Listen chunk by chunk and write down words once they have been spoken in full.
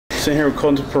Sitting here with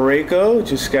Colton Parayko.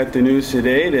 Just got the news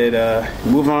today that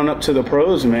moving on up to the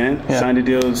pros, man. Yeah. Signed a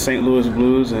deal with St. Louis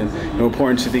Blues and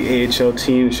reporting to the AHL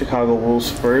team, Chicago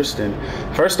Wolves first. And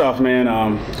first off, man,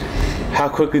 how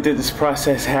quickly did this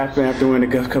process happen after winning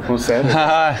the Cup on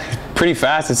Saturday? Pretty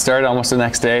fast. It started almost the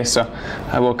next day. So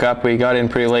I woke up. We got in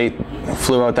pretty late.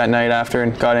 Flew out that night after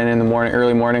and got in the morning,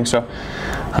 early morning. So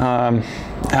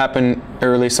happened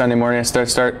early Sunday morning.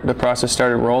 The process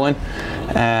started rolling,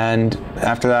 and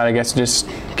after that, I guess it just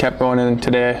kept going. And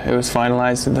today it was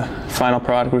finalized. The final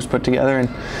product was put together,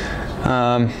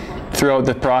 and throughout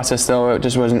the process, though, it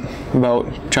just wasn't about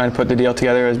trying to put the deal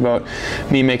together. It was about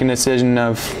me making a decision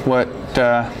of what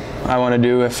I want to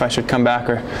do, if I should come back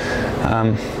or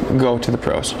go to the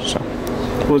pros. So,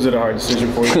 was it a hard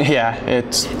decision for you? Yeah,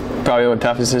 it's probably one of the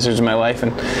toughest decisions of my life,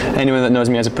 and anyone that knows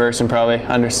me as a person probably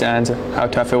understands how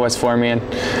tough it was for me. And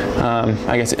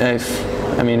I guess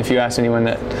if you ask anyone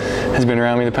that has been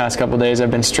around me the past couple of days, I've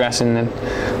been stressing, and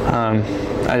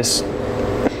I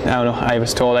don't know, I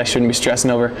was told I shouldn't be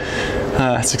stressing over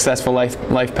successful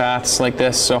life paths like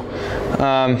this. So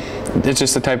it's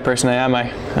just the type of person I am.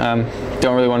 I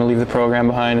don't really want to leave the program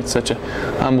behind. It's such an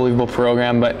unbelievable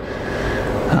program, but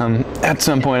at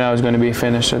some point I was going to be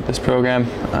finished at this program,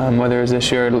 whether it was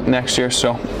this year or next year.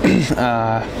 So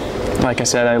like I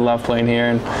said, I love playing here,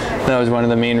 and that was one of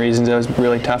the main reasons it was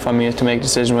really tough on me to make a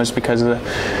decision, was because of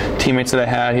the teammates that I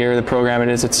had here, the program it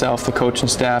is itself, the coaching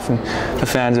staff, and the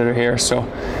fans that are here. So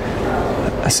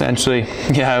essentially,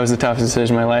 yeah, it was the toughest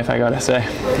decision of my life, I gotta say.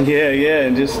 Yeah,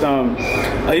 and just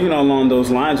even along those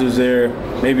lines, was there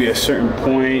maybe a certain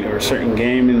point or a certain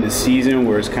game in the season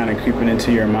where it's kind of creeping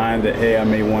into your mind that, hey, I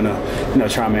may want to,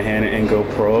 try my hand and go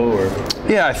pro? Or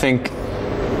yeah, I think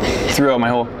throughout my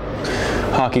whole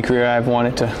hockey career, I've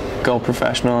wanted to go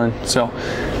professional, and so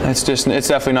it's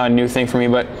definitely not a new thing for me.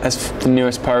 But the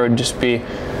newest part would just be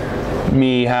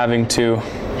me having to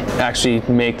actually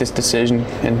make this decision,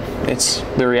 and it's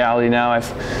the reality now.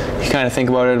 You kind of think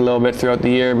about it a little bit throughout the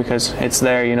year because it's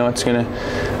there, it's going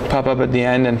to pop up at the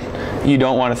end, and you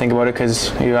don't want to think about it because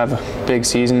you have a big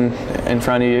season in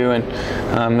front of you,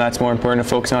 and that's more important to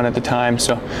focus on at the time.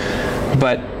 So,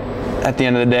 but at the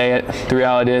end of the day, the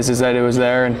reality is that it was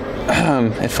there, and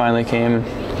it finally came, and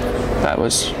that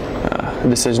was a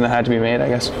decision that had to be made, I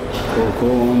guess.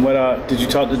 Cool. And what did you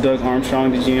talk to Doug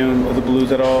Armstrong, the GM of the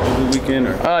Blues, at all over the weekend?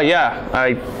 Or? Yeah,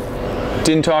 I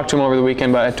didn't talk to him over the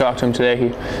weekend, but I talked to him today.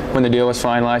 When the deal was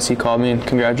finalized, he called me and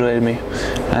congratulated me,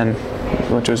 and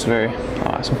which was very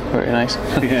awesome, very nice.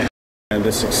 Yeah. And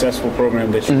the successful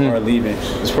program that you are leaving,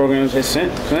 this program has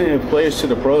sent plenty of players to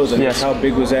the pros. And yes. How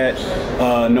big was that,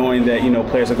 knowing that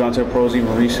players have gone to the pros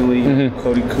even recently,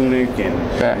 Cody Kunik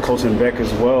and Colton Beck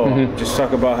as well? Just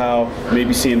talk about how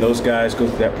maybe seeing those guys go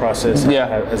through that process.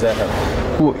 Yeah, has that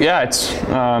helped? Well, yeah, it's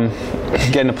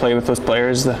getting to play with those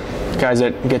players. The guys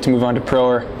that get to move on to pro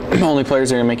are only players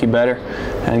that are going to make you better,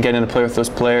 and getting to play with those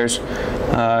players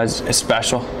is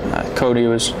special. Cody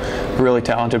was a really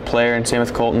talented player, and same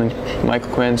with Colton and Michael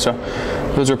Quinn. So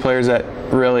those were players that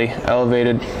really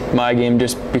elevated my game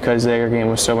just because their game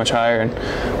was so much higher.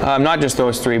 And not just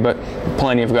those three, but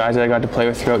plenty of guys that I got to play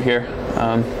with throughout here.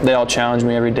 They all challenged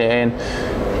me every day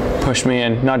and pushed me,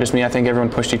 and not just me, I think everyone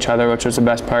pushed each other, which was the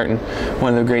best part. And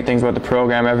one of the great things about the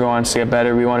program, everyone wants to get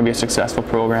better. We want to be a successful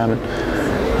program,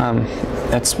 and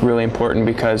that's really important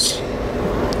because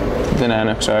the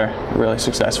Nanooks are really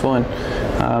successful, and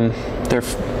their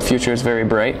future is very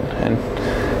bright. And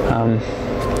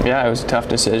yeah, it was a tough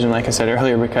decision, like I said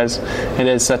earlier, because it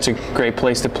is such a great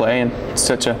place to play, and it's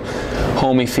such a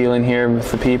homey feeling here with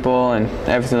the people and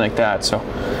everything like that. So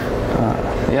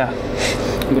yeah.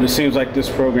 But it seems like this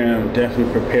program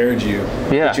definitely prepared you,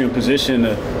 put you in position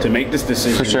to make this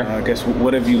decision. For sure. I guess,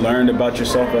 what have you learned about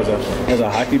yourself as a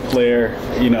hockey player,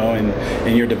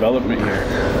 and your development here?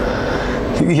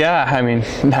 Yeah, I mean,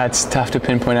 that's tough to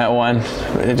pinpoint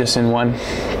at just in one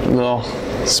little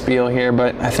spiel here,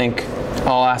 but I think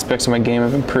all aspects of my game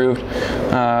have improved.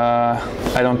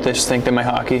 I don't just think that my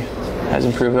hockey has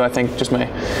improved, though. I think just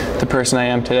the person I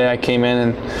am today. I came in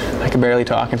and I could barely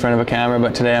talk in front of a camera,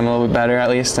 but today I'm a little bit better, at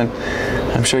least, and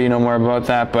I'm sure you know more about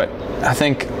that. But I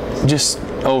think just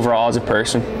overall as a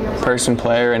person,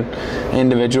 player, and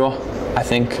individual, I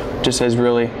think just has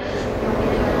really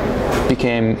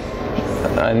became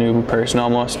a new person,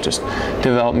 almost just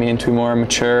developed me into a more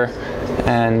mature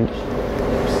and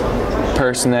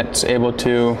person that's able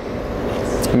to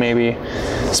maybe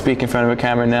speak in front of a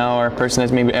camera now, or a person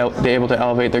that's maybe able to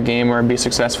elevate their game or be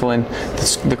successful in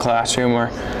the classroom, or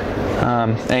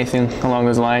anything along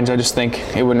those lines. I just think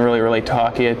it wouldn't really relate to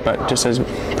hockey, but just as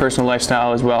personal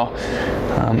lifestyle as well.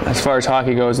 As far as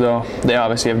hockey goes, though, they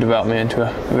obviously have developed me into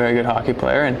a very good hockey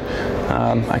player, and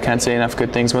I can't say enough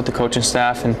good things about the coaching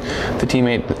staff and the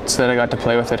teammates that I got to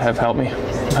play with that have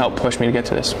helped push me to get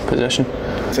to this position.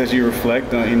 So as you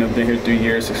reflect on, been here 3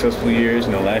 years, successful years,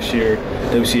 last year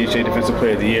WCHA Defensive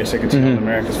Player of the Year, second team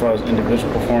All-America as far as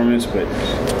individual performance, but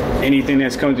anything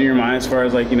that's come to your mind as far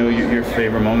as your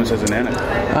favorite moments as a Nanook?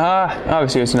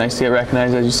 Obviously it's nice to get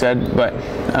recognized, as you said, but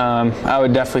I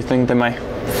would definitely think that my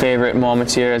favorite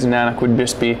moments here as a Nanook would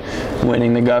just be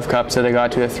winning the Gov Cups that I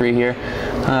got to 3 here,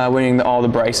 winning all the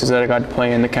Bryces that I got to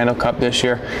play in the Kendall Cup this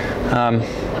year.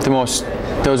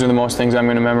 Those are the most things I'm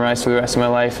going to memorize for the rest of my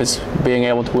life, is being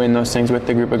able to win those things with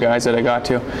the group of guys that I got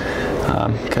to,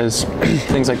 because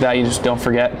things like that you just don't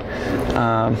forget.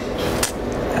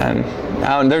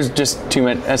 And there's just too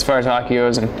many, as far as hockey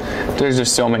goes, and there's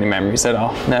just so many memories that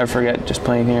I'll never forget just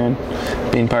playing here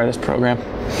and being part of this program.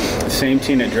 The same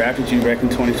team that drafted you back in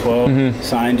 2012,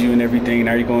 signed you and everything.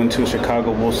 Now you're going to a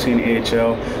Chicago Wolves team in the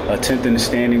AHL, 10th in the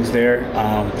standings there.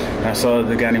 And I saw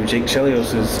the guy named Jake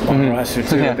Chelios is on the roster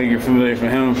too. I think you're familiar with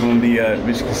him from the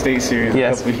Michigan State series a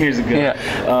couple of years ago. Yeah.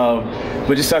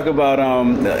 But just talk about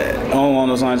along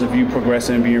those lines of you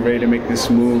progressing and being ready to make this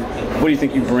move. What do you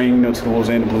think you bring to the Wolves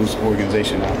and the Blues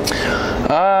organization now?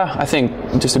 I think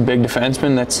just a big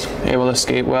defenseman that's able to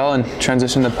skate well and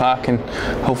transition the puck and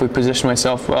hopefully position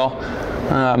myself well.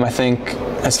 I think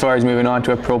as far as moving on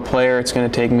to a pro player, it's going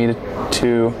to take me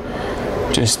to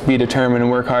just be determined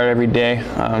and work hard every day.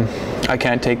 I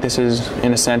can't take this as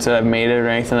in a sense that I've made it or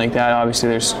anything like that. Obviously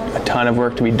there's a ton of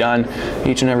work to be done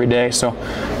each and every day, so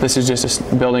this is just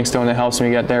a building stone that helps me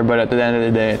get there, but at the end of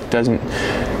the day it doesn't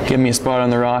give me a spot on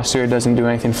the roster. It doesn't do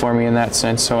anything for me in that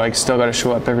sense, so I still got to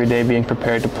show up every day being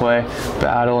prepared to play,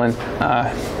 battle, and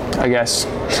I guess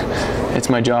it's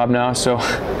my job now, so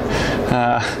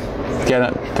get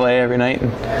up, play every night,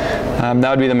 and that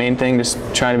would be the main thing, just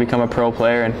trying to become a pro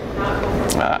player and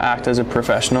act as a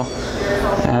professional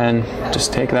and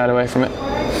just take that away from it.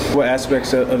 What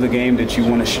aspects of the game that you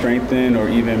want to strengthen or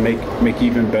even make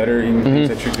even better, even things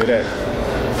that you're good at?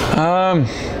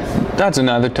 That's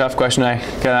another tough question. I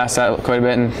get asked that quite a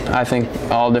bit, and I think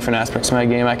all different aspects of my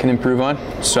game I can improve on.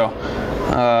 So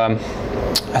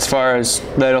as far as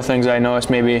little things I noticed,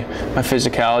 maybe my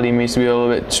physicality needs to be a little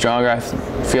bit stronger. I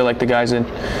feel like the guys in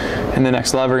the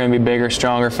next level are going to be bigger,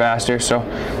 stronger, faster, so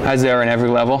as they are in every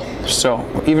level. So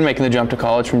even making the jump to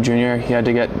college from junior, you had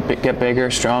to get bigger,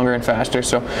 stronger, and faster.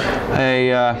 So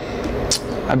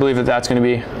I believe that that's going to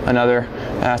be another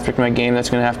aspect of my game that's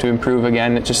going to have to improve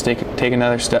again. It's just take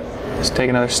another step,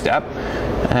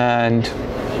 and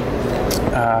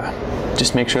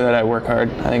just make sure that I work hard.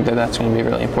 I think that that's going to be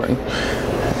really important.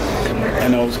 I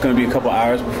know it's going to be a couple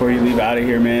hours before you leave out of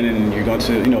here, man, and you're going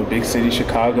to, big city,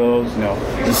 Chicago.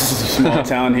 This is a small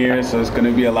town here, so it's going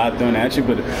to be a lot thrown at you.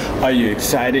 But are you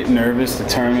excited, nervous,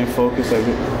 determined, focused?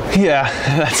 Yeah,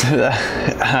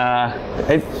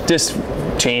 it just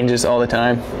changes all the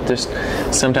time. Just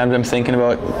sometimes I'm thinking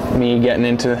about me getting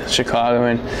into Chicago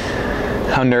and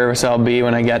how nervous I'll be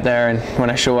when I get there and when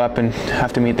I show up and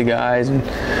have to meet the guys. And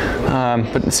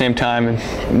but at the same time, and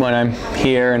when I'm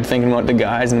here and thinking about the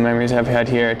guys and the memories I've had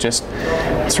here,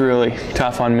 it's really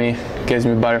tough on me. It gives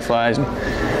me butterflies. And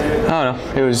I don't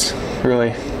know, it was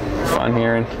really fun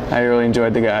here, and I really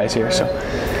enjoyed the guys here. So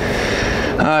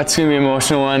it's gonna be an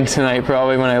emotional one tonight,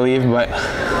 probably when I leave. But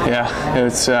yeah,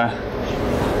 it's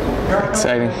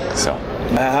exciting. So.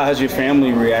 How has your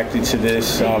family reacted to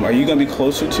this? Are you going to be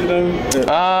closer to them?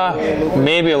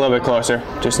 Maybe a little bit closer,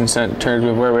 just in terms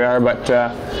of where we are. But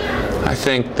I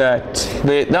think that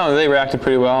they reacted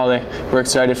pretty well. They were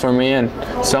excited for me and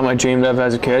something I dreamed of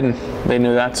as a kid, and they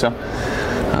knew that. So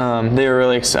they were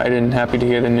really excited and happy to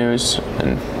hear the news.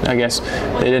 And I guess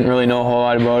they didn't really know a whole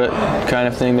lot about it, kind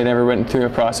of thing. They never went through a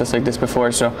process like this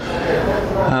before. So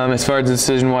as far as the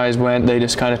decision-wise went, they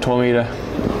just kind of told me to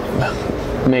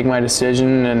make my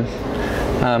decision and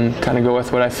kind of go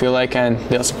with what I feel like, and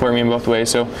they'll support me in both ways.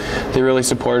 So they really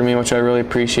supported me, which I really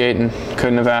appreciate, and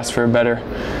couldn't have asked for a better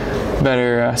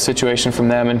situation from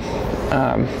them. And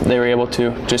they were able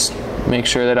to just make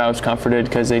sure that I was comforted,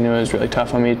 because they knew it was really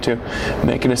tough on me to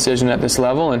make a decision at this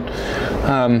level. And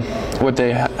what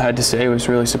they had to say was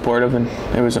really supportive, and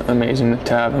it was amazing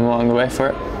to have them along the way for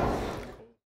it.